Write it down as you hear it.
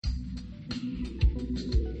Hello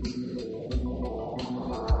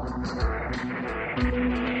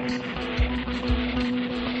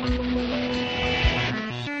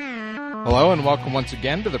and welcome once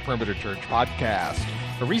again to the Perimeter Church Podcast.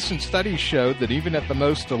 A recent study showed that even at the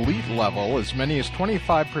most elite level, as many as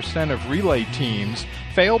 25% of relay teams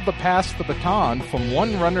failed to pass the baton from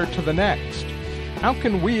one runner to the next. How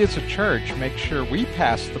can we as a church make sure we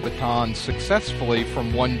pass the baton successfully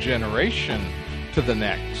from one generation to the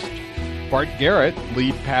next? Bart Garrett,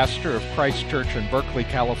 lead pastor of Christ Church in Berkeley,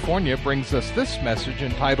 California, brings us this message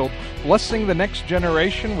entitled, Blessing the Next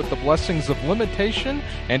Generation with the Blessings of Limitation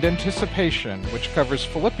and Anticipation, which covers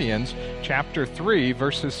Philippians chapter 3,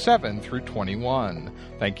 verses 7 through 21.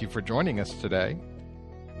 Thank you for joining us today.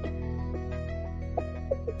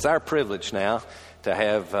 It's our privilege now to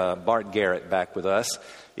have Bart Garrett back with us.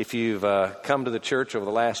 If you've come to the church over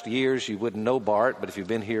the last years, you wouldn't know Bart, but if you've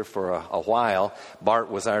been here for a while, Bart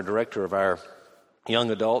was our director of our young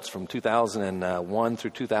adults from 2001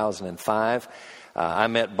 through 2005. I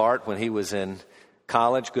met Bart when he was in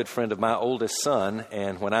college, good friend of my oldest son,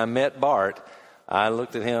 and when I met Bart, I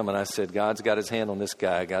looked at him and I said, God's got his hand on this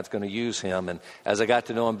guy. God's going to use him. And as I got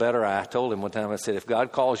to know him better, I told him one time, I said, if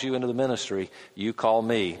God calls you into the ministry, you call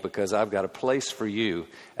me because I've got a place for you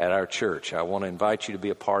at our church. I want to invite you to be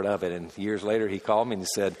a part of it. And years later, he called me and he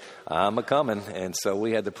said, I'm a-coming. And so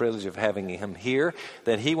we had the privilege of having him here.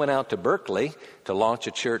 Then he went out to Berkeley to launch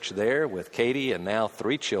a church there with Katie and now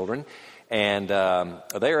 3 children. And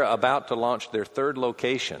they're about to launch their 3rd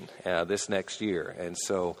location this next year. And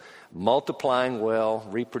so multiplying well,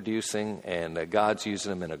 reproducing, and God's using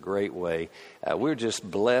them in a great way. We're just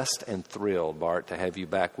blessed and thrilled, Bart, to have you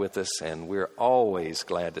back with us, and we're always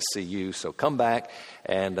glad to see you. So come back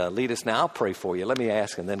and lead us. Now, I'll pray for you. Let me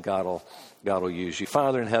ask, and then God will use you.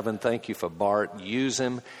 Father in heaven, thank you for Bart. Use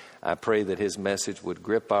him. I pray that his message would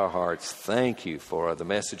grip our hearts. Thank you for the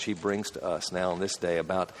message he brings to us now on this day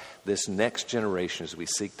about this next generation as we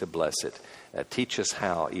seek to bless it. Teach us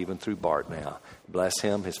how, even through Bart now. Bless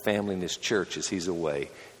him, his family, and his church as he's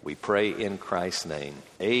away. We pray in Christ's name.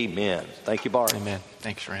 Amen. Thank you, Bart. Amen.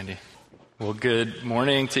 Thanks, Randy. Well, good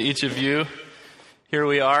morning to each of you. Here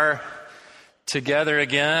we are together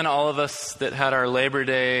again, all of us that had our Labor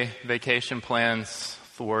Day vacation plans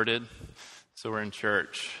thwarted. So we're in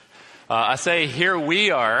church. I say here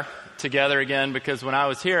we are together again because when I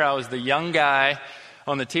was here, I was the young guy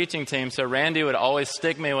on the teaching team, so Randy would always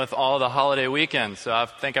stick me with all the holiday weekends. So I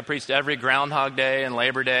think I preached every Groundhog Day and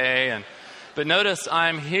Labor Day. But notice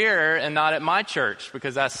I'm here and not at my church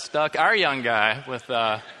because I stuck our young guy with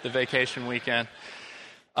the vacation weekend.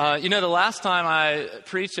 The last time I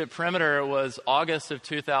preached at Perimeter was August of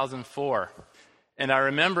 2004. And I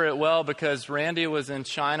remember it well because Randy was in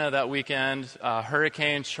China that weekend.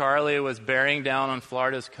 Hurricane Charlie was bearing down on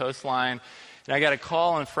Florida's coastline. And I got a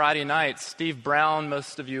call on Friday night. Steve Brown,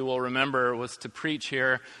 most of you will remember, was to preach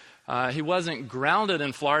here. He wasn't grounded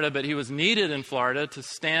in Florida, but he was needed in Florida to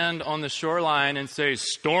stand on the shoreline and say,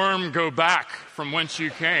 "Storm, go back from whence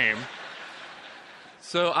you came."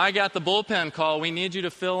 So I got the bullpen call, "We need you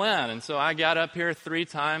to fill in." And so I got up here 3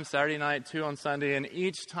 times, Saturday night, 2 on Sunday, and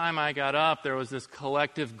each time I got up, there was this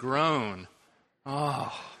collective groan.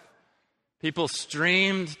 Oh, people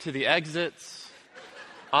streamed to the exits.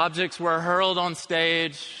 Objects were hurled on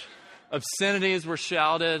stage. Obscenities were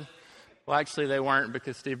shouted. Well, actually, they weren't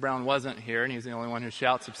because Steve Brown wasn't here, and he's the only one who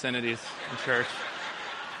shouts obscenities in church.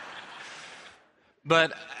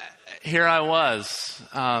 But here I was.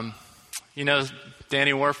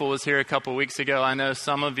 Danny Werfel was here a couple weeks ago. I know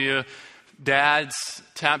some of you dads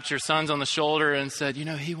tapped your sons on the shoulder and said,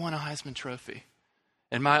 he won a Heisman Trophy.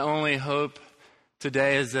 And my only hope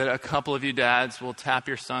today is that a couple of you dads will tap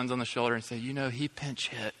your sons on the shoulder and say, he pinch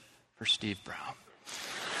hit for Steve Brown.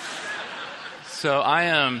 So I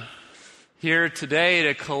am here today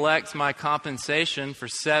to collect my compensation for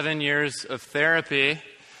 7 years of therapy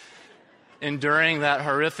enduring that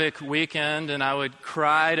horrific weekend, and I would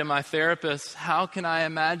cry to my therapist, how can I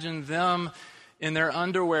imagine them in their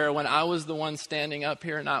underwear when I was the one standing up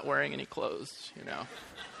here not wearing any clothes,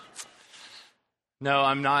 No,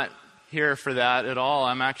 I'm not here for that at all.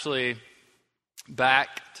 I'm actually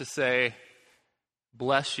back to say,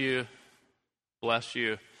 bless you, bless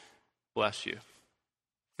you, bless you.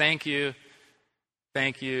 Thank you,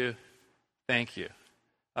 thank you, thank you.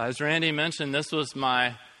 As Randy mentioned, this was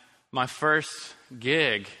my first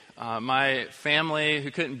gig. My family, who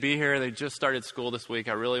couldn't be here, they just started school this week.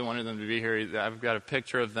 I really wanted them to be here. I've got a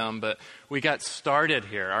picture of them, but we got started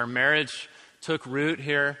here. Our marriage took root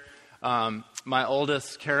here. My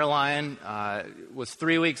oldest, Caroline, was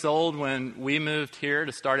 3 weeks old when we moved here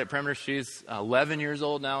to start at Perimeter. She's 11 years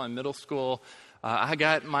old now in middle school. I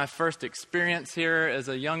got my first experience here as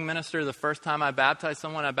a young minister. The first time I baptized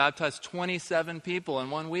someone, I baptized 27 people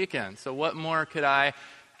in one weekend. So what more could I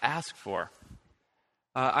ask for?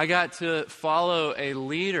 I got to follow a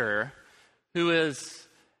leader who is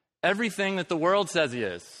everything that the world says he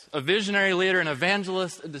is. A visionary leader, an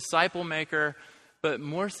evangelist, a disciple maker, but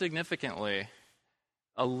more significantly,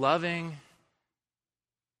 a loving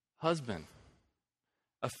husband,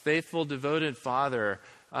 a faithful, devoted father,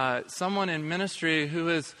 someone in ministry who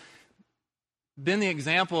has been the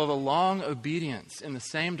example of a long obedience in the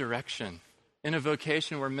same direction in a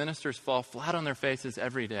vocation where ministers fall flat on their faces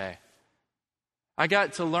every day. I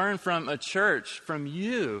got to learn from a church, from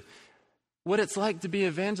you, what it's like to be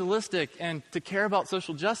evangelistic and to care about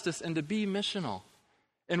social justice and to be missional.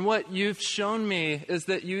 And what you've shown me is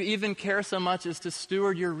that you even care so much as to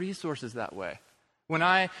steward your resources that way. When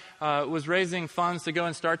I was raising funds to go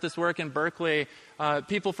and start this work in Berkeley,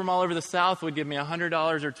 people from all over the South would give me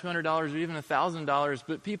 $100 or $200 or even $1,000,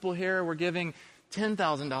 but people here were giving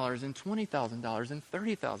 $10,000 and $20,000 and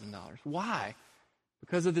 $30,000. Why?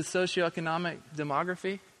 Because of the socioeconomic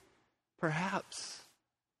demography? Perhaps.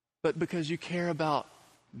 But because you care about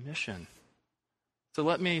mission. So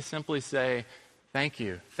let me simply say thank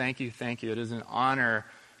you, thank you, thank you. It is an honor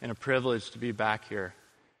and a privilege to be back here.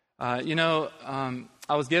 I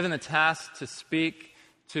was given the task to speak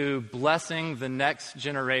to blessing the next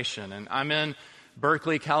generation. And I'm in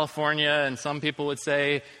Berkeley, California, and some people would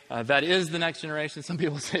say that is the next generation. Some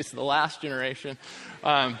people say it's the last generation.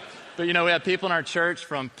 But, we have people in our church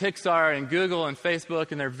from Pixar and Google and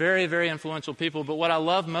Facebook, and they're very, very influential people. But what I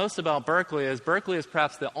love most about Berkeley is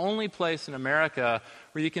perhaps the only place in America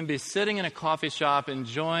where you can be sitting in a coffee shop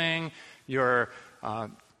enjoying your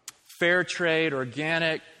fair trade,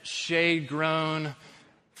 organic, shade-grown,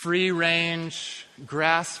 free-range,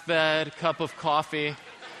 grass-fed cup of coffee.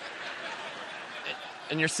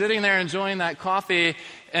 And you're sitting there enjoying that coffee,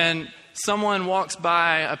 and someone walks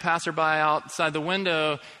by, a passerby outside the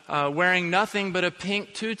window, wearing nothing but a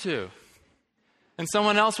pink tutu. And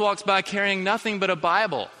someone else walks by carrying nothing but a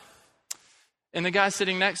Bible. And the guy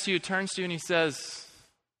sitting next to you turns to you and he says,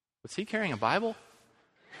 "Was he carrying a Bible?"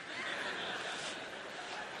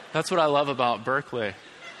 That's what I love about Berkeley.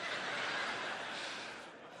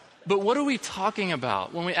 But what are we talking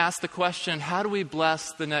about when we ask the question, how do we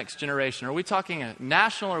bless the next generation? Are we talking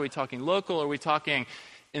national? Are we talking local? Are we talking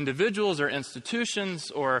individuals or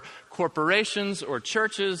institutions or corporations or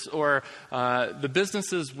churches or the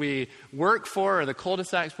businesses we work for or the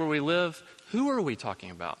cul-de-sacs where we live? Who are we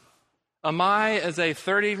talking about? Am I, as a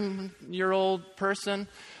 30-year-old person,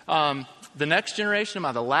 the next generation? Am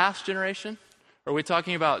I the last generation? Are we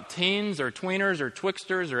talking about teens or tweeners or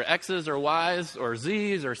twixters or X's or Y's or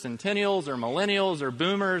Z's or centennials or millennials or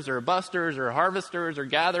boomers or busters or harvesters or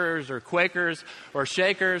gatherers or Quakers or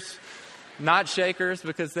shakers? Not shakers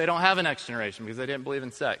because they don't have a next generation because they didn't believe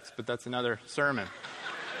in sex, but that's another sermon.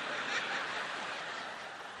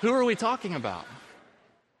 Who are we talking about?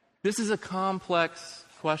 This is a complex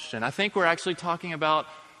question. I think we're actually talking about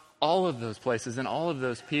all of those places and all of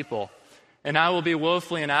those people. And I will be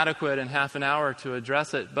woefully inadequate in half an hour to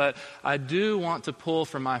address it, but I do want to pull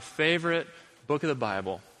from my favorite book of the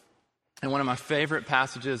Bible and one of my favorite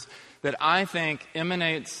passages that I think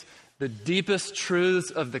emanates the deepest truths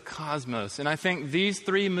of the cosmos. And I think these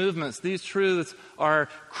three movements, these truths are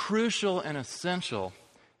crucial and essential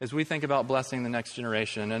as we think about blessing the next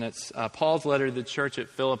generation. And it's Paul's letter to the church at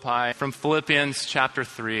Philippi from Philippians chapter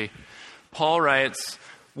 3. Paul writes,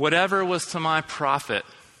 "Whatever was to my profit,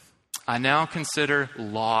 I now consider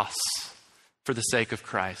loss for the sake of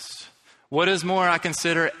Christ. What is more, I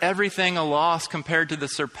consider everything a loss compared to the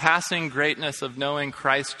surpassing greatness of knowing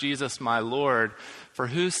Christ Jesus my Lord, for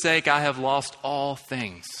whose sake I have lost all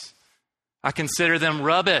things. I consider them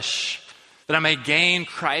rubbish, that I may gain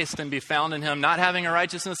Christ and be found in him, not having a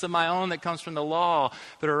righteousness of my own that comes from the law,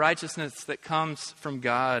 but a righteousness that comes from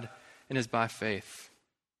God and is by faith.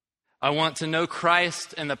 I want to know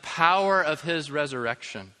Christ and the power of his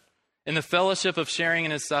resurrection, in the fellowship of sharing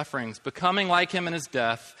in his sufferings, becoming like him in his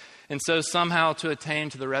death, and so somehow to attain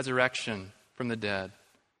to the resurrection from the dead.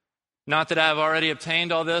 Not that I have already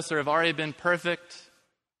obtained all this or have already been perfect,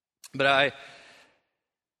 but I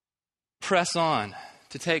press on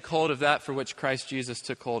to take hold of that for which Christ Jesus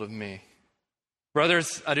took hold of me.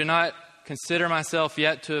 Brothers, I do not consider myself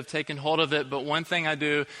yet to have taken hold of it, but one thing I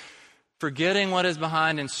do, forgetting what is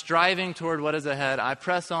behind and striving toward what is ahead, I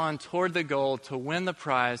press on toward the goal to win the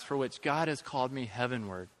prize for which God has called me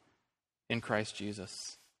heavenward in Christ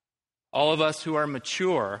Jesus. All of us who are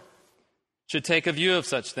mature should take a view of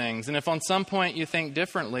such things. And if on some point you think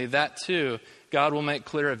differently, that too, God will make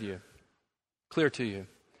clear to you.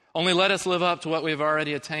 Only let us live up to what we've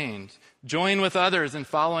already attained. Join with others in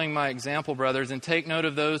following my example, brothers, and take note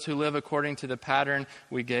of those who live according to the pattern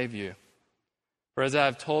we gave you. For as I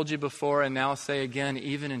have told you before and now say again,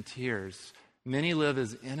 even in tears, many live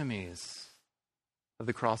as enemies of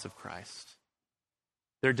the cross of Christ.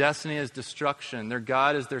 Their destiny is destruction. Their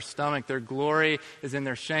God is their stomach. Their glory is in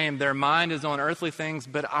their shame. Their mind is on earthly things,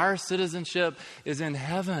 but our citizenship is in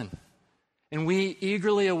heaven. And we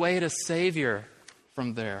eagerly await a Savior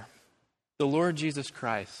from there, the Lord Jesus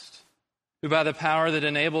Christ, who by the power that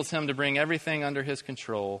enables him to bring everything under his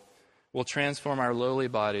control will transform our lowly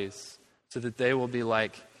bodies so that they will be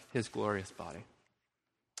like his glorious body.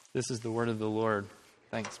 This is the word of the Lord.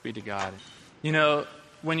 Thanks be to God. You know,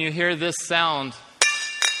 when you hear this sound,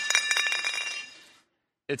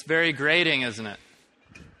 it's very grating, isn't it?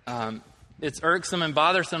 It's irksome and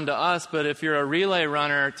bothersome to us, but if you're a relay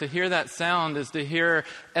runner, to hear that sound is to hear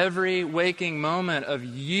every waking moment of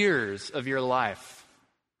years of your life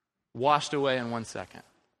washed away in 1 second.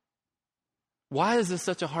 Why is this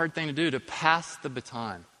such a hard thing to do, to pass the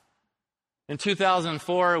baton? In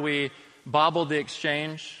 2004, we bobbled the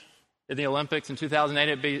exchange at the Olympics. In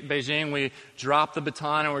 2008 at Beijing, we dropped the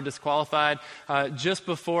baton and were disqualified. Just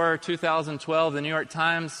before 2012, the New York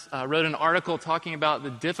Times wrote an article talking about the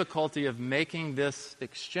difficulty of making this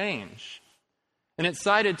exchange. And it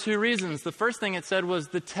cited two reasons. The first thing it said was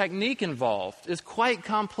the technique involved is quite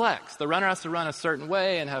complex. The runner has to run a certain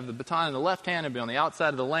way and have the baton in the left hand and be on the outside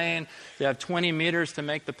of the lane. They have 20 meters to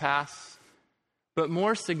make the pass. But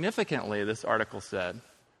more significantly, this article said,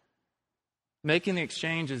 making the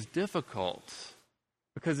exchange is difficult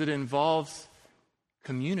because it involves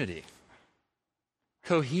community,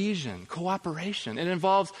 cohesion, cooperation. It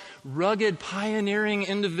involves rugged, pioneering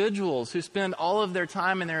individuals who spend all of their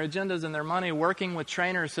time and their agendas and their money working with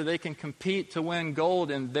trainers so they can compete to win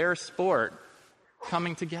gold in their sport,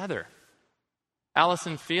 coming together.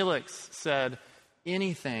 Allison Felix said,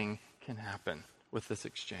 anything can happen with this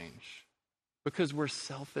exchange because we're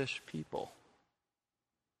selfish people.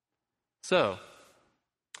 So,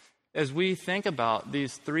 as we think about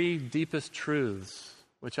these three deepest truths,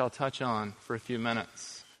 which I'll touch on for a few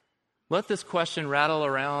minutes, let this question rattle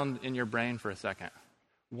around in your brain for a second.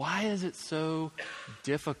 Why is it so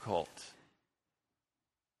difficult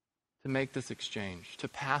to make this exchange, to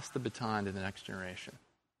pass the baton to the next generation?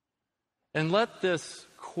 And let this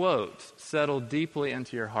quote settle deeply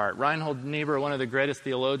into your heart. Reinhold Niebuhr, one of the greatest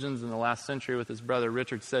theologians in the last century with his brother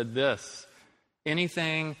Richard, said this: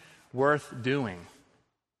 anything worth doing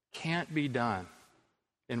can't be done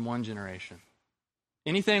in one generation.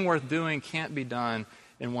 Anything worth doing can't be done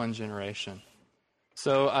in one generation.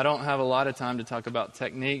 So I don't have a lot of time to talk about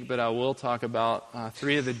technique, but I will talk about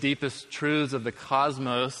three of the deepest truths of the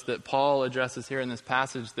cosmos that Paul addresses here in this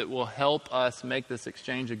passage that will help us make this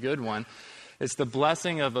exchange a good one. It's the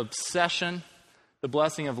blessing of obsession, the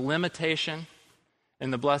blessing of limitation,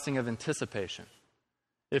 and the blessing of anticipation.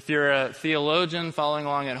 If you're a theologian following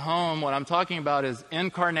along at home, what I'm talking about is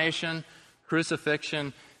incarnation,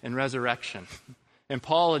 crucifixion, and resurrection. And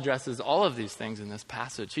Paul addresses all of these things in this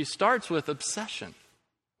passage. He starts with obsession.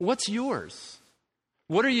 What's yours?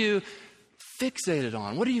 What are you fixated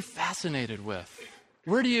on? What are you fascinated with?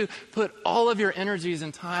 Where do you put all of your energies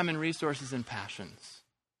and time and resources and passions?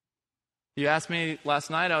 If you asked me last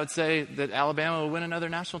night, I would say that Alabama will win another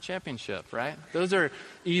national championship, right? Those are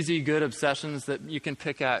easy, good obsessions that you can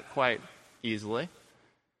pick at quite easily.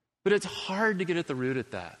 But it's hard to get at the root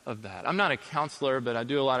of that. I'm not a counselor, but I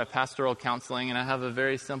do a lot of pastoral counseling, and I have a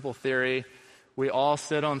very simple theory. We all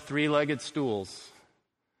sit on three-legged stools.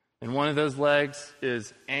 And one of those legs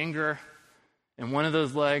is anger, and one of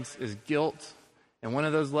those legs is guilt, and one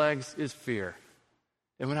of those legs is fear.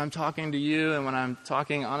 And when I'm talking to you and when I'm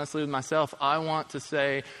talking honestly with myself, I want to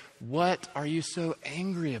say, what are you so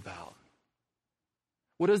angry about?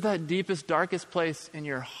 What is that deepest, darkest place in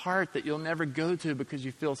your heart that you'll never go to because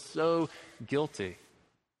you feel so guilty?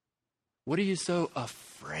 What are you so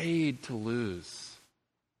afraid to lose?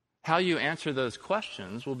 How you answer those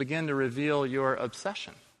questions will begin to reveal your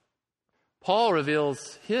obsession. Paul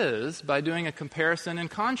reveals his by doing a comparison and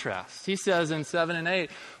contrast. He says in 7 and 8,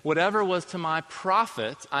 whatever was to my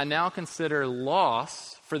profit, I now consider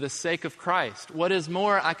loss for the sake of Christ. What is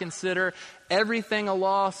more, I consider everything a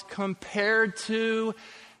loss compared to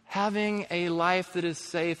having a life that is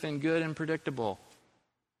safe and good and predictable.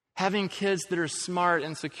 Having kids that are smart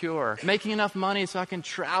and secure. Making enough money so I can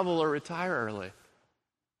travel or retire early.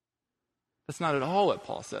 That's not at all what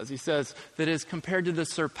Paul says. He says that is compared to the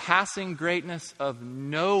surpassing greatness of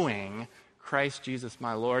knowing Christ Jesus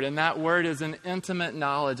my Lord. And that word is an intimate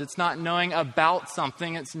knowledge. It's not knowing about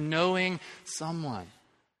something, it's knowing someone.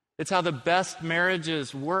 It's how the best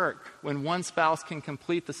marriages work when one spouse can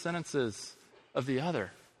complete the sentences of the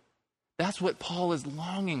other. That's what Paul is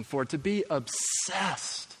longing for, to be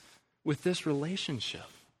obsessed with this relationship.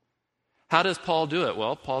 How does Paul do it?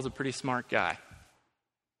 Well, Paul's a pretty smart guy.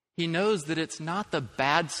 He knows that it's not the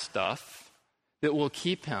bad stuff that will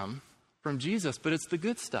keep him from Jesus, but it's the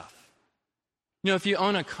good stuff. You know, if you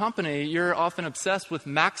own a company, you're often obsessed with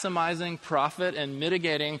maximizing profit and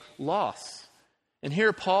mitigating loss. And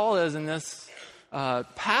here Paul is in this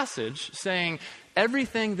passage saying,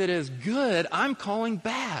 everything that is good, I'm calling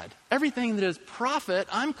bad. Everything that is profit,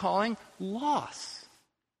 I'm calling loss.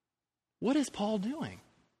 What is Paul doing?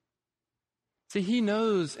 See, he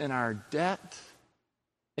knows in our debt,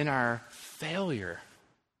 in our failure,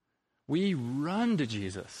 we run to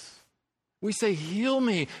Jesus. We say, heal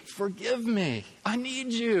me, forgive me, I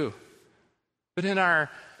need you. But in our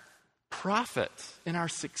profit, in our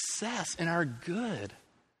success, in our good,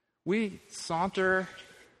 we saunter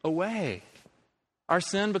away. Our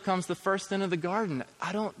sin becomes the first sin of the garden.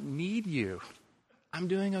 I don't need you. I'm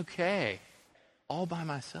doing okay, all by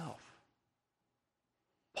myself.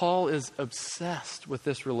 Paul is obsessed with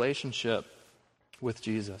this relationship with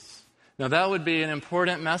Jesus. Now, that would be an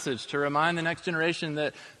important message to remind the next generation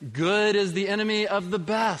that good is the enemy of the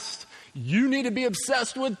best. You need to be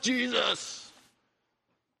obsessed with Jesus.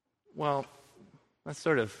 Well, that's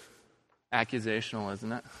sort of accusational,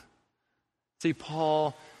 isn't it? See,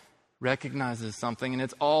 Paul recognizes something, and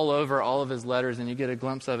it's all over all of his letters, and you get a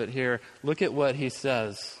glimpse of it here. Look at what he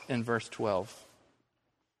says in verse 12.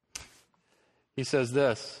 He says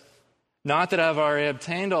this, not that I've already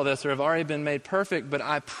obtained all this or have already been made perfect, but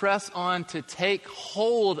I press on to take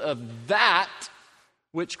hold of that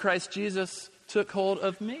which Christ Jesus took hold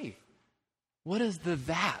of me. What is the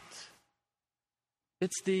that?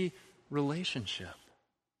 It's the relationship.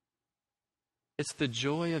 It's the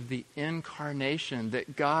joy of the incarnation,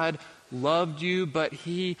 that God loved you, but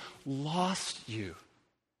He lost you.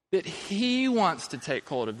 That He wants to take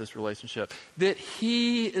hold of this relationship. That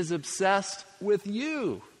He is obsessed with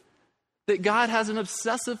you. That God has an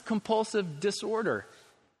obsessive-compulsive disorder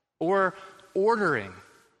or ordering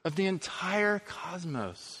of the entire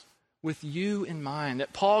cosmos with you in mind.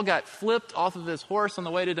 That Paul got flipped off of his horse on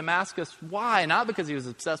the way to Damascus. Why? Not because he was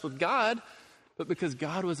obsessed with God, but because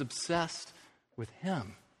God was obsessed with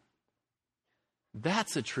him.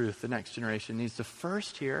 That's a truth the next generation needs to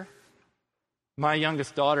first hear. My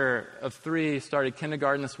youngest daughter of 3 started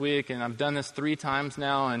kindergarten this week, and I've done this 3 times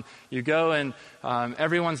now. And you go and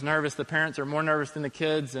everyone's nervous. The parents are more nervous than the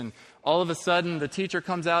kids. And all of a sudden, the teacher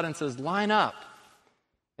comes out and says, line up.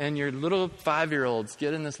 And your little 5-year-olds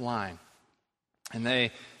get in this line. And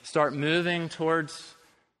they start moving towards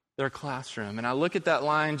their classroom. And I look at that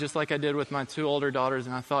line just like I did with my 2 older daughters,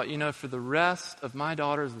 and I thought, you know, for the rest of my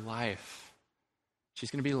daughter's life, she's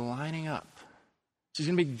going to be lining up. She's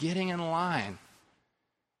going to be getting in line.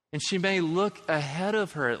 And she may look ahead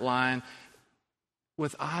of her at line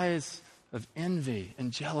with eyes of envy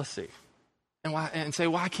and jealousy. And say,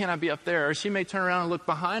 why can't I be up there? Or she may turn around and look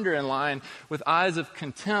behind her in line with eyes of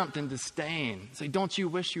contempt and disdain. Say, don't you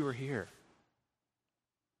wish you were here?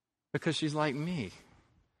 Because she's like me.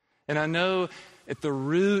 And I know at the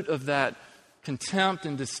root of that contempt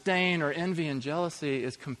and disdain or envy and jealousy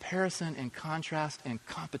is comparison and contrast and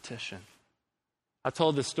competition. I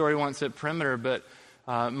told this story once at Perimeter, but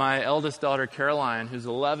my eldest daughter, Caroline, who's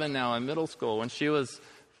 11 now in middle school, when she was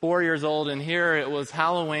 4 years old, and here it was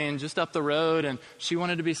Halloween just up the road, and she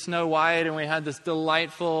wanted to be Snow White, and we had this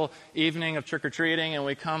delightful evening of trick-or-treating, and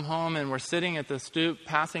we come home, and we're sitting at the stoop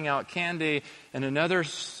passing out candy, and another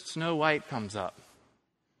Snow White comes up.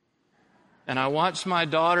 And I watched my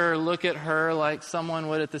daughter look at her like someone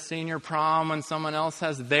would at the senior prom when someone else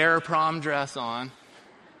has their prom dress on.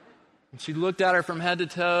 And she looked at her from head to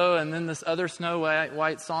toe, and then this other Snow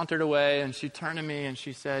White sauntered away, and she turned to me and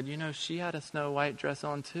she said, you know, she had a Snow White dress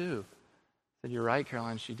on too. I said, you're right,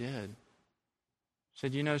 Caroline, she did. She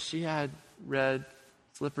said, you know, she had red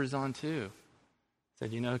slippers on too. I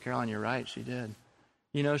said, you know, Caroline, you're right, she did.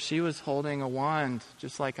 You know, she was holding a wand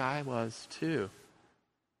just like I was too.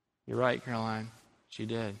 You're right, Caroline, she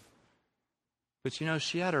did. But you know,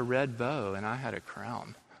 she had a red bow and I had a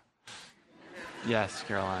crown. Yes,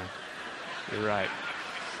 Caroline. You're right.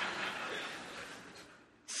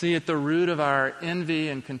 See, at the root of our envy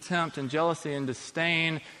and contempt and jealousy and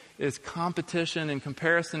disdain is competition and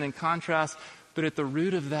comparison and contrast. But at the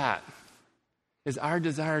root of that is our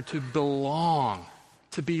desire to belong,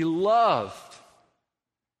 to be loved.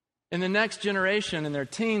 In the next generation, in their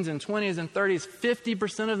teens and 20s and 30s,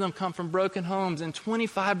 50% of them come from broken homes, and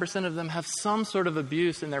 25% of them have some sort of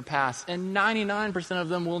abuse in their past, and 99% of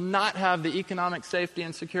them will not have the economic safety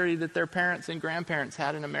and security that their parents and grandparents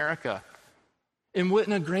had in America. And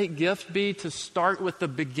wouldn't a great gift be to start with the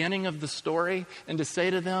beginning of the story and to say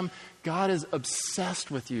to them, God is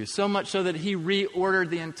obsessed with you, so much so that he reordered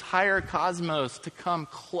the entire cosmos to come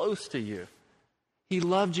close to you. He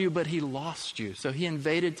loved you, but he lost you. So he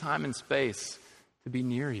invaded time and space to be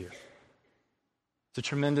near you. It's a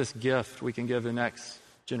tremendous gift we can give the next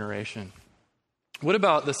generation. What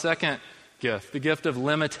about the second gift, the gift of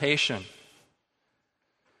limitation?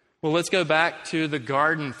 Well, let's go back to the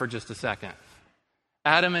garden for just a second.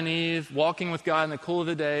 Adam and Eve walking with God in the cool of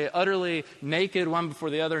the day, utterly naked, one before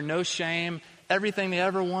the other, no shame, everything they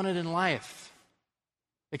ever wanted in life,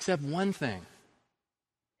 except one thing.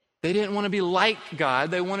 They didn't want to be like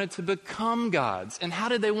God. They wanted to become gods. And how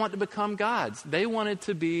did they want to become gods? They wanted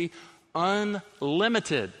to be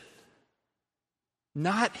unlimited,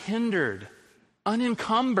 not hindered,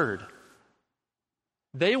 unencumbered.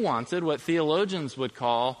 They wanted what theologians would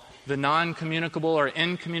call the non-communicable or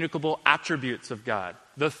incommunicable attributes of God.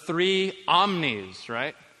 The three omnis,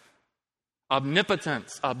 right?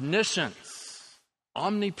 Omnipotence, omniscience,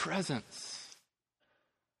 omnipresence.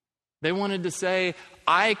 They wanted to say,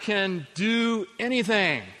 I can do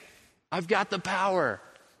anything. I've got the power.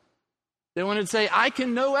 They wanted to say, I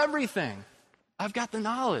can know everything. I've got the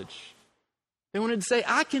knowledge. They wanted to say,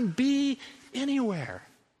 I can be anywhere.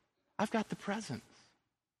 I've got the presence.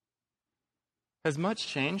 Has much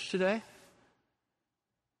changed today?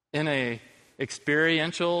 In an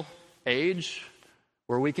experiential age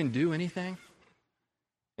where we can do anything?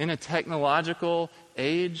 In a technological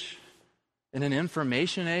age? In an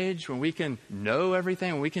information age when we can know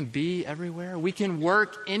everything, when we can be everywhere, we can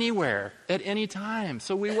work anywhere at any time.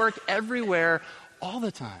 So we work everywhere all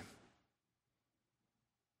the time.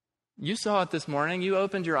 You saw it this morning. You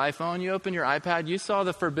opened your iPhone, you opened your iPad, you saw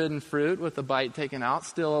the forbidden fruit with the bite taken out,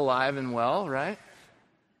 still alive and well, right?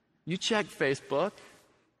 You checked Facebook.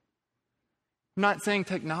 I'm not saying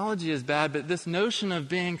technology is bad, but this notion of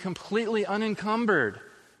being completely unencumbered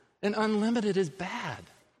and unlimited is bad.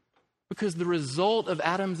 Because the result of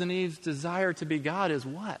Adam's and Eve's desire to be God is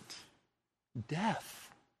what? Death.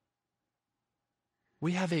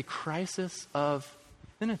 We have a crisis of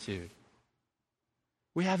finitude.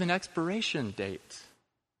 We have an expiration date.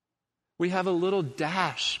 We have a little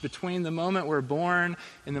dash between the moment we're born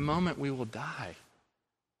and the moment we will die.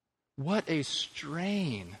 What a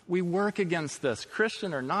strain. We work against this,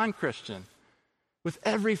 Christian or non-Christian. With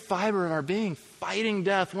every fiber of our being, fighting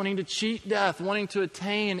death, wanting to cheat death, wanting to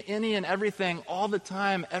attain any and everything all the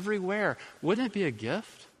time, everywhere. Wouldn't it be a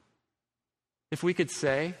gift if we could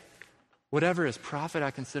say, whatever is profit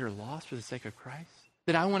I consider loss for the sake of Christ?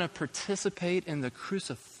 That I want to participate in the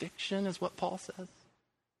crucifixion, is what Paul says?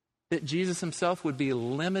 That Jesus himself would be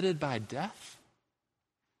limited by death?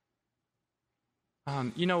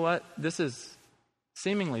 You know what? This is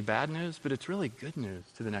seemingly bad news, but it's really good news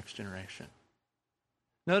to the next generation.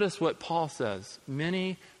 Notice what Paul says.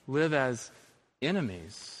 Many live as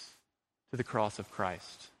enemies to the cross of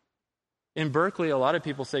Christ. In Berkeley, a lot of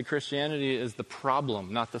people say Christianity is the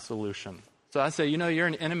problem, not the solution. So I say, you're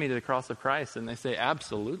an enemy to the cross of Christ. And they say,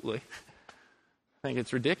 absolutely. I think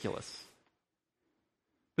it's ridiculous.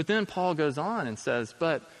 But then Paul goes on and says,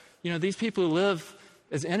 but, these people who live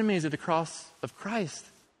as enemies of the cross of Christ,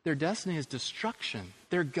 their destiny is destruction.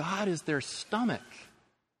 Their God is their stomach.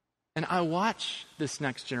 And I watch this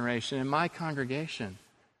next generation in my congregation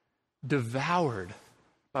devoured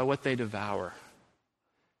by what they devour,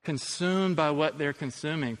 consumed by what they're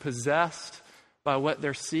consuming, possessed by what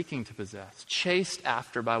they're seeking to possess, chased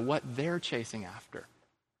after by what they're chasing after.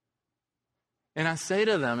 And I say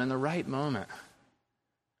to them in the right moment,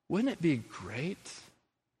 wouldn't it be great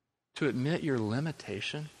to admit your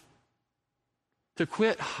limitation? To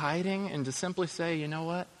quit hiding and to simply say, you know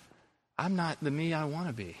what? I'm not the me I want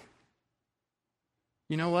to be.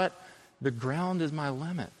 You know what? The ground is my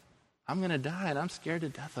limit. I'm going to die and I'm scared to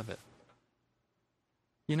death of it.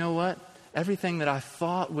 You know what? Everything that I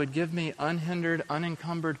thought would give me unhindered,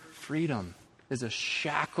 unencumbered freedom is a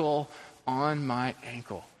shackle on my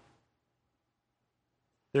ankle.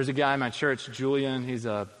 There's a guy in my church, Julian. He's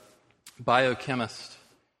a biochemist.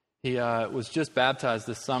 He was just baptized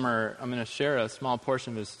this summer. I'm going to share a small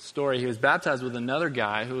portion of his story. He was baptized with another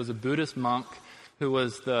guy who was a Buddhist monk who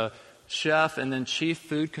was the chef and then chief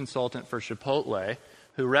food consultant for Chipotle,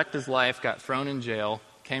 who wrecked his life, got thrown in jail,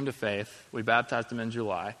 came to faith. We baptized him in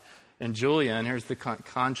July. And Julian, here's the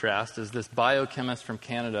contrast, is this biochemist from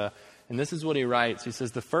Canada. And this is what he writes. He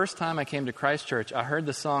says, the first time I came to Christ Church, I heard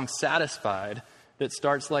the song Satisfied that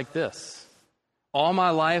starts like this. All my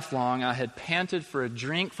life long, I had panted for a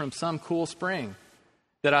drink from some cool spring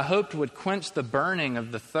that I hoped would quench the burning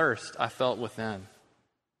of the thirst I felt within.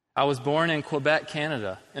 I was born in Quebec,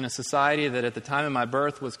 Canada, in a society that at the time of my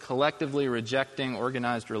birth was collectively rejecting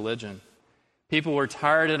organized religion. People were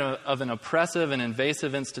tired of an oppressive and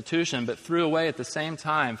invasive institution, but threw away at the same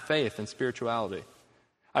time faith and spirituality.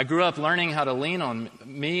 I grew up learning how to lean on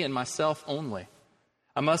me and myself only.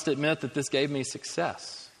 I must admit that this gave me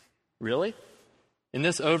success. Really? In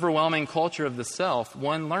this overwhelming culture of the self,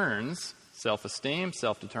 one learns self-esteem,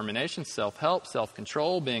 self-determination, self-help,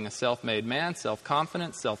 self-control, being a self-made man,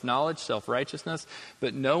 self-confidence, self-knowledge, self-righteousness,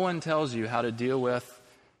 but no one tells you how to deal with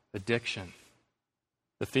addiction,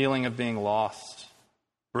 the feeling of being lost,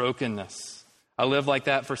 brokenness. I lived like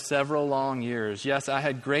that for several long years. Yes, I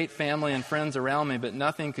had great family and friends around me, but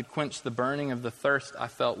nothing could quench the burning of the thirst I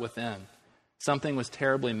felt within. Something was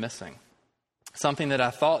terribly missing, something that I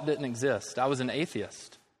thought didn't exist. I was an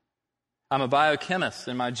atheist. I'm a biochemist,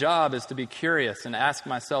 and my job is to be curious and ask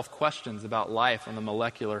myself questions about life on the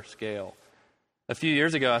molecular scale. A few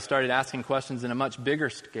years ago, I started asking questions in a much bigger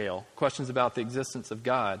scale, questions about the existence of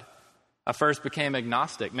God. I first became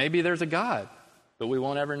agnostic. Maybe there's a God, but we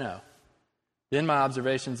won't ever know. Then my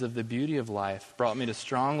observations of the beauty of life brought me to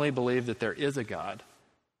strongly believe that there is a God.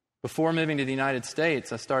 Before moving to the United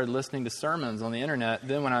States, I started listening to sermons on the internet.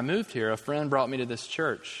 Then when I moved here, a friend brought me to this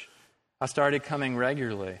church. I started coming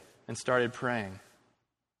regularly and started praying.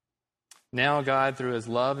 Now God, through his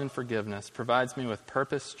love and forgiveness, provides me with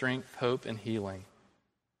purpose, strength, hope, and healing.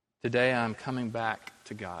 Today I'm coming back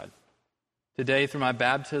to God. Today, through my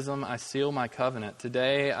baptism, I seal my covenant.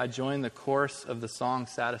 Today I join the chorus of the song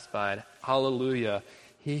Satisfied. Hallelujah,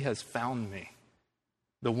 he has found me,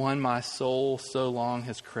 the one my soul so long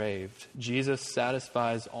has craved. Jesus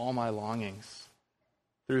satisfies all my longings.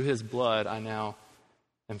 Through his blood I now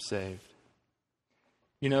am saved.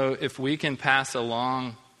 You know, if we can pass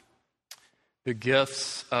along the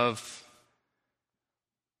gifts of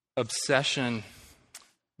obsession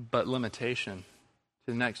but limitation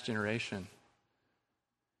to the next generation,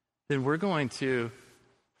 then we're going to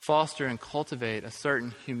foster and cultivate a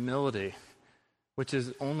certain humility which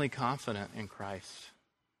is only confident in Christ.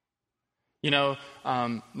 You know,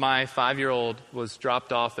 my 5-year-old was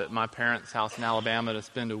dropped off at my parents' house in Alabama to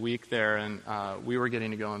spend a week there, and we were getting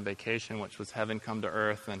to go on vacation, which was heaven come to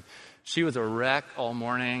earth. And she was a wreck all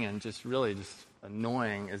morning and just really just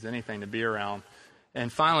annoying as anything to be around.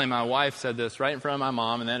 And finally, my wife said this right in front of my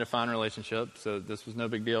mom, and they had a fine relationship, so this was no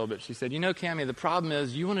big deal. But she said, you know, Cammie, the problem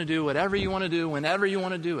is you want to do whatever you want to do whenever you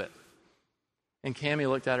want to do it. And Cammie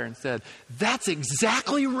looked at her and said, that's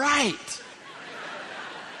exactly right.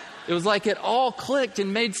 It was like it all clicked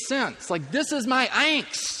and made sense. Like, this is my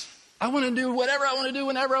angst. I want to do whatever I want to do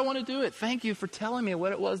whenever I want to do it. Thank you for telling me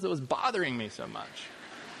what it was that was bothering me so much.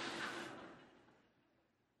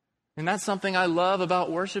 And that's something I love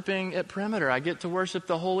about worshiping at Perimeter. I get to worship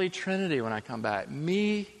the Holy Trinity when I come back.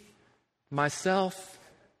 Me, myself,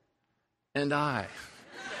 and I.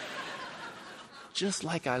 Just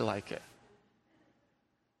like I like it.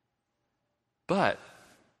 But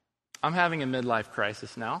I'm having a midlife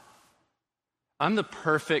crisis now. I'm the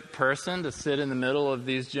perfect person to sit in the middle of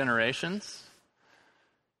these generations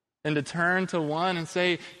and to turn to one and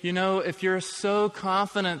say, you know, if you're so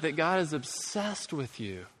confident that God is obsessed with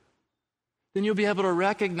you, then you'll be able to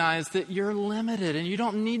recognize that you're limited and you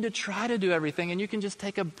don't need to try to do everything, and you can just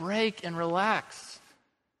take a break and relax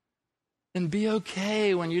and be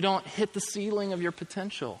okay when you don't hit the ceiling of your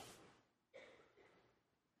potential.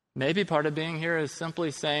 Maybe part of being here is simply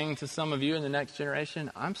saying to some of you in the next generation,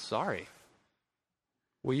 I'm sorry.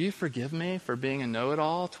 Will you forgive me for being a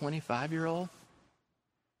know-it-all 25-year-old?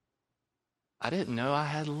 I didn't know I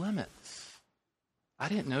had limits. I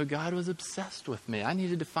didn't know God was obsessed with me. I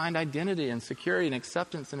needed to find identity and security and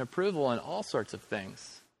acceptance and approval and all sorts of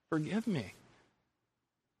things. Forgive me.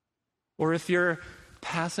 Or if you're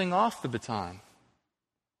passing off the baton,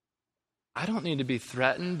 I don't need to be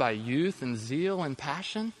threatened by youth and zeal and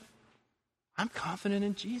passion. I'm confident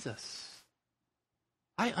in Jesus.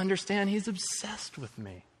 I understand he's obsessed with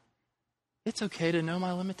me. It's okay to know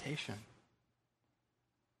my limitation.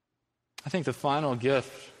 I think the final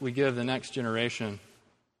gift we give the next generation,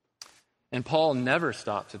 and Paul never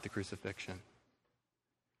stops at the crucifixion,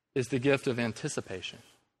 is the gift of anticipation.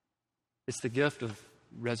 It's the gift of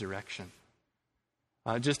resurrection.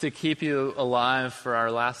 Just to keep you alive for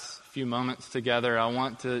our last few moments together, I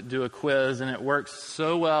want to do a quiz, and it works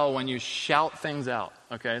so well when you shout things out.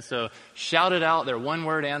 Okay, so shout it out. They're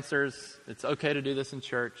one-word answers. It's okay to do this in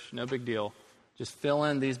church. No big deal. Just fill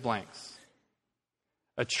in these blanks.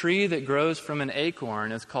 A tree that grows from an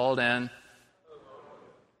acorn is called an...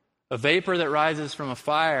 A vapor that rises from a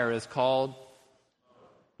fire is called...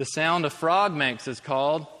 The sound a frog makes is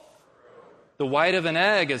called... The white of an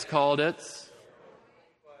egg is called its...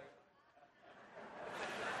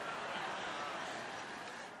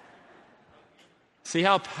 See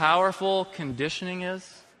how powerful conditioning is?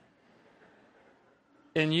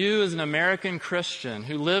 And you, as an American Christian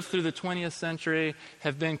who lived through the 20th century,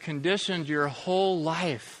 have been conditioned your whole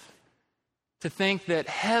life to think that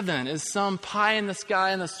heaven is some pie in the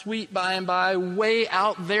sky and a sweet by and by, way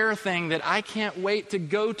out there thing that I can't wait to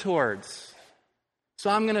go towards. So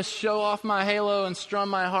I'm going to show off my halo and strum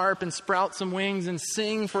my harp and sprout some wings and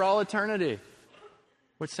sing for all eternity,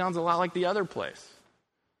 which sounds a lot like the other place.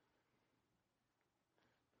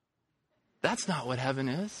 That's not what heaven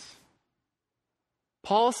is.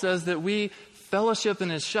 Paul says that we fellowship in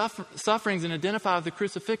his sufferings and identify with the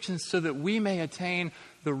crucifixion so that we may attain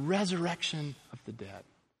the resurrection of the dead.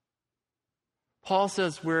 Paul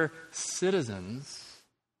says we're citizens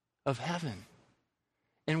of heaven,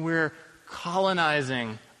 and we're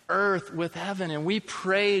colonizing earth with heaven, and we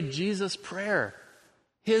pray Jesus' prayer,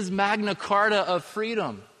 his Magna Carta of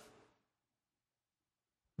freedom.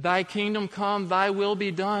 Thy kingdom come, thy will be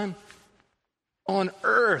done on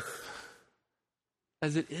earth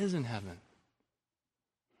as it is in heaven.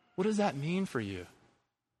 What does that mean for you?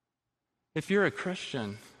 If you're a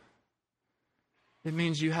Christian, it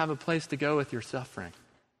means you have a place to go with your suffering.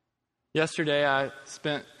 Yesterday, I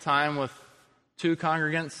spent time with 2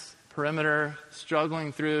 congregants, Perimeter,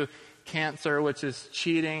 struggling through cancer, which is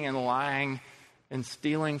cheating and lying and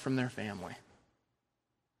stealing from their family.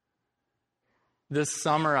 This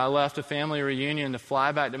summer, I left a family reunion to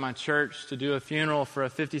fly back to my church to do a funeral for a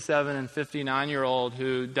 57 and 59-year-old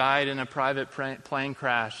who died in a private plane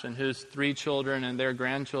crash and whose 3 children and their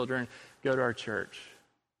grandchildren go to our church.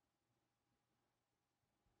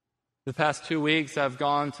 The past 2 weeks, I've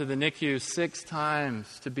gone to the NICU 6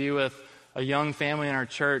 times to be with a young family in our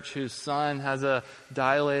church whose son has a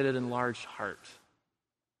dilated and enlarged heart.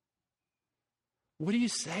 What do you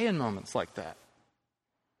say in moments like that?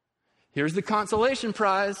 Here's the consolation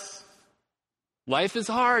prize. Life is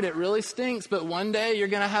hard, it really stinks, but one day you're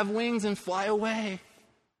going to have wings and fly away.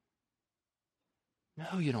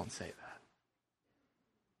 No, you don't say that.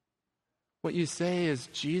 What you say is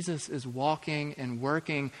Jesus is walking and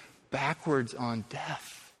working backwards on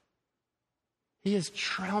death. He is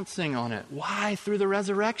trouncing on it. Why? Through the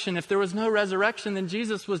resurrection. If there was no resurrection, then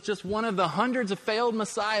Jesus was just one of the hundreds of failed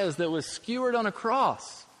messiahs that was skewered on a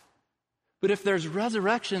cross. But if there's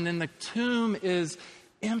resurrection, then the tomb is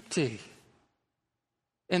empty.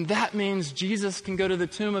 And that means Jesus can go to the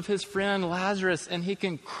tomb of his friend Lazarus and he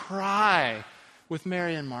can cry with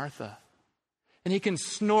Mary and Martha. And he can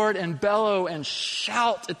snort and bellow and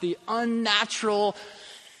shout at the unnatural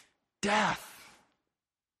death.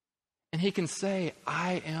 And he can say,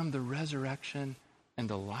 I am the resurrection and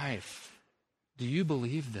the life. Do you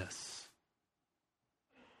believe this?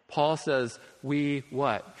 Paul says we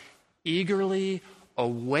what? Eagerly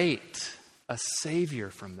await a Savior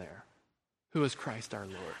from there, who is Christ our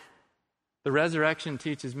Lord. The resurrection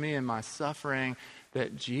teaches me in my suffering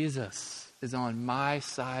that Jesus is on my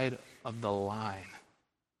side of the line.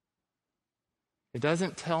 It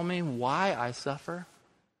doesn't tell me why I suffer.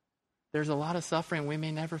 There's a lot of suffering we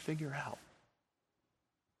may never figure out.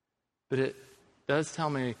 But it does tell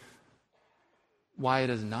me why it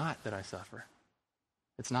is not that I suffer.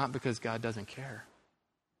 It's not because God doesn't care.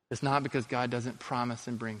 It's not because God doesn't promise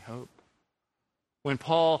and bring hope. When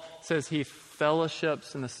Paul says he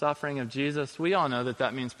fellowships in the suffering of Jesus, we all know that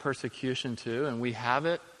that means persecution too, and we have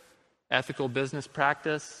it. Ethical business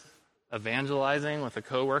practice, evangelizing with a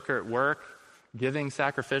coworker at work, giving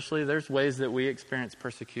sacrificially. There's ways that we experience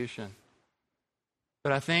persecution.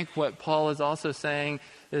 But I think what Paul is also saying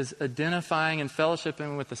is identifying and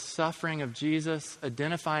fellowshipping with the suffering of Jesus,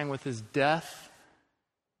 identifying with his death,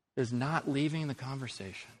 is not leaving the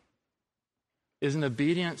conversation. Is an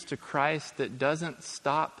obedience to Christ that doesn't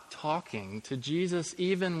stop talking to Jesus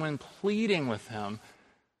even when pleading with him,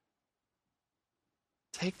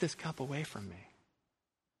 take this cup away from me.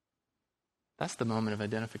 That's the moment of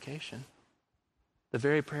identification. The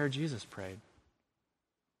very prayer Jesus prayed.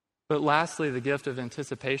 But lastly, the gift of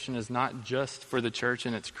anticipation is not just for the church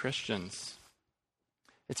and its Christians.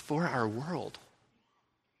 It's for our world.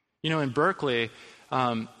 You know, in Berkeley,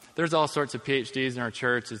 There's all sorts of PhDs in our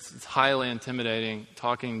church. It's highly intimidating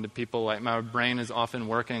talking to people. Like, my brain is often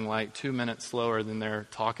working like 2 minutes slower than they're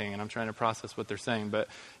talking, and I'm trying to process what they're saying. But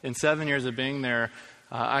in 7 years of being there,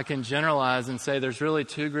 I can generalize and say there's really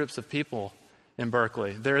two groups of people in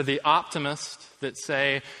Berkeley. There are the optimists that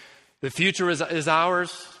say the future is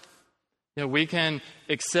ours. You know, we can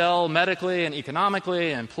excel medically and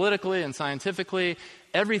economically and politically and scientifically.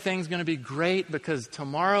 Everything's going to be great because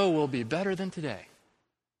tomorrow will be better than today.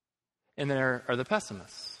 And there are the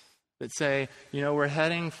pessimists that say, you know, we're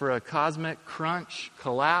heading for a cosmic crunch,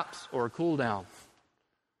 collapse, or cool down.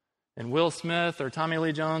 And Will Smith or Tommy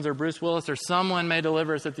Lee Jones or Bruce Willis or someone may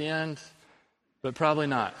deliver us at the end, but probably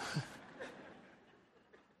not.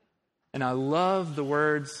 And I love the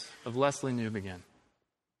words of Lesslie Newbigin,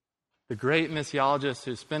 the great missiologist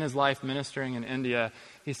who spent his life ministering in India.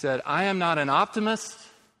 He said, I am not an optimist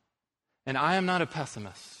and I am not a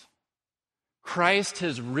pessimist. Christ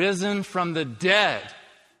has risen from the dead,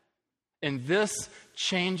 and this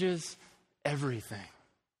changes everything.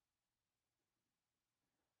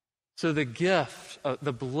 So the gift,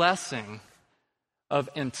 the blessing of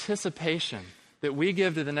anticipation that we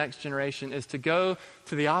give to the next generation is to go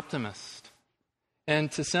to the optimist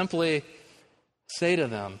and to simply say to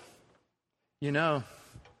them, you know,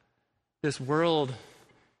 this world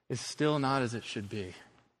is still not as it should be.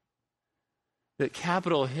 That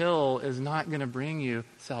Capitol Hill is not going to bring you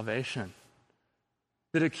salvation.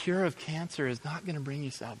 That a cure of cancer is not going to bring you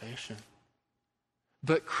salvation.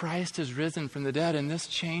 But Christ has risen from the dead, and this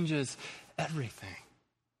changes everything.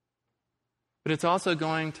 But it's also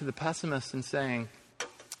going to the pessimist and saying,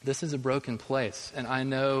 this is a broken place, and I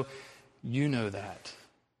know you know that.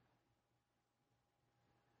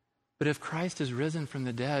 But if Christ has risen from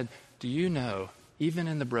the dead, do you know, even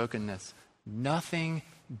in the brokenness, nothing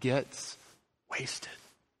gets wasted.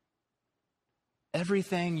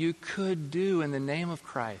 Everything you could do in the name of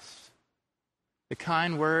Christ, the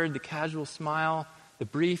kind word, the casual smile, the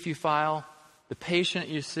brief you file, the patient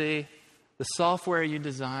you see, the software you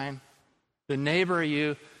design, the neighbor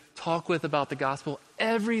you talk with about the gospel,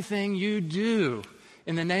 everything you do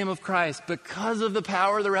in the name of Christ because of the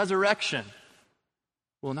power of the resurrection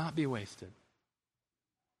will not be wasted.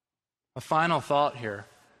 A final thought here.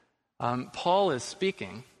 Paul is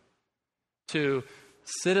speaking to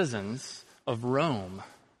citizens of Rome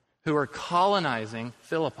who are colonizing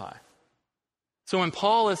Philippi. So when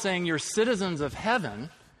Paul is saying you're citizens of heaven,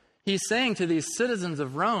 he's saying to these citizens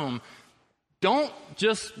of Rome, don't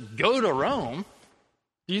just go to Rome.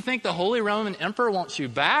 Do you think the Holy Roman Emperor wants you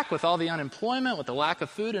back with all the unemployment, with the lack of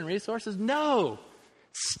food and resources? No.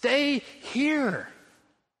 Stay here.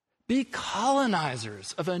 Be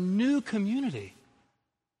colonizers of a new community.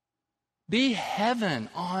 Be heaven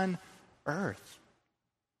on earth.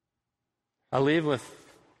 I'll leave with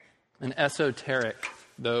an esoteric,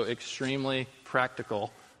 though extremely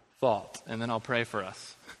practical thought, and then I'll pray for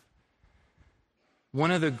us.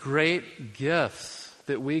 One of the great gifts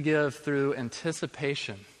that we give through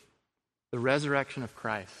anticipation, the resurrection of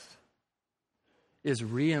Christ, is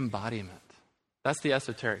re-embodiment. That's the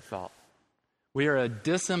esoteric thought. We are a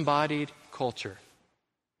disembodied culture.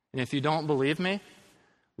 And if you don't believe me,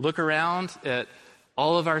 look around at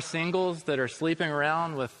all of our singles that are sleeping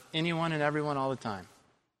around with anyone and everyone all the time.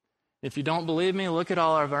 If you don't believe me, look at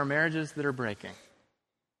all of our marriages that are breaking.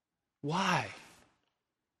 Why?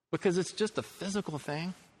 Because it's just a physical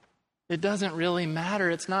thing. It doesn't really matter.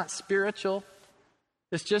 It's not spiritual.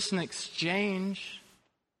 It's just an exchange.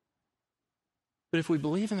 But if we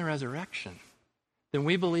believe in the resurrection, then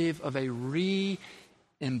we believe of a re-embodiment.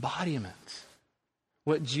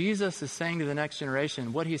 What Jesus is saying to the next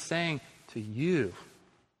generation, what he's saying to you,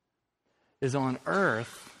 is on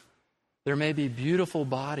earth, there may be beautiful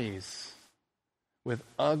bodies with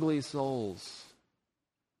ugly souls.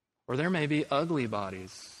 Or there may be ugly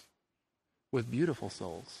bodies with beautiful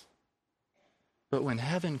souls. But when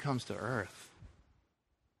heaven comes to earth,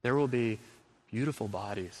 there will be beautiful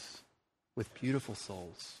bodies with beautiful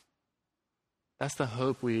souls. That's the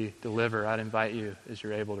hope we deliver. I'd invite you, as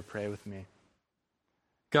you're able, to pray with me.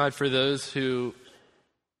 God, for those who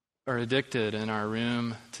are addicted in our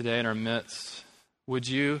room today, in our midst, would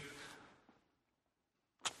you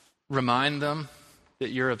remind them that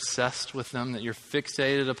you're obsessed with them, that you're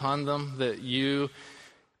fixated upon them, that you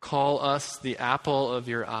call us the apple of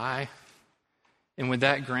your eye? And would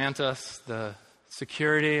that grant us the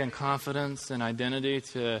security and confidence and identity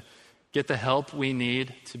to get the help we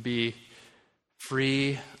need to be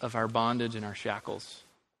free of our bondage and our shackles?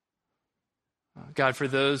 God, for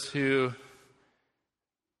those who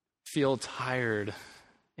feel tired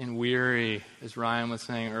and weary, as Ryan was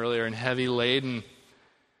saying earlier, and heavy laden,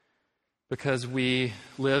 because we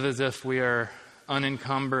live as if we are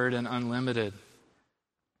unencumbered and unlimited.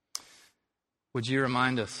 Would you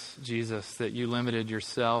remind us, Jesus, that you limited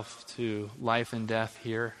yourself to life and death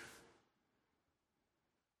here?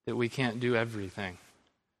 That we can't do everything.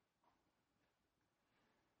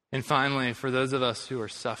 And finally, for those of us who are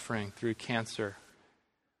suffering through cancer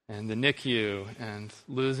and the NICU and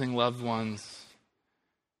losing loved ones,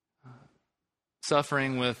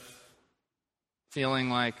 suffering with feeling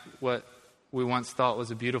like what we once thought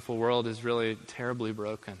was a beautiful world is really terribly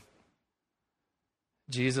broken.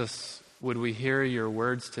 Jesus, would we hear your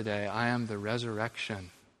words today? I am the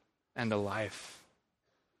resurrection and the life.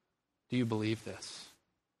 Do you believe this?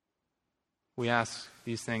 We ask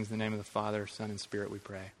these things in the name of the Father, Son, and Spirit, we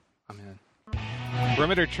pray. Amen.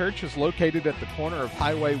 Perimeter Church is located at the corner of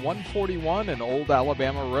Highway 141 and Old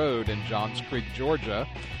Alabama Road in Johns Creek, Georgia,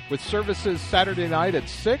 with services Saturday night at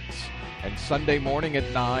 6 and Sunday morning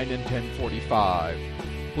at 9 and 10:45.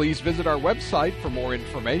 Please visit our website for more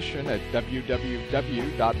information at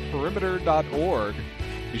www.perimeter.org.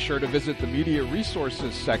 Be sure to visit the Media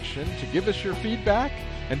Resources section to give us your feedback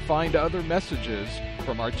and find other messages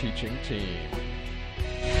from our teaching team.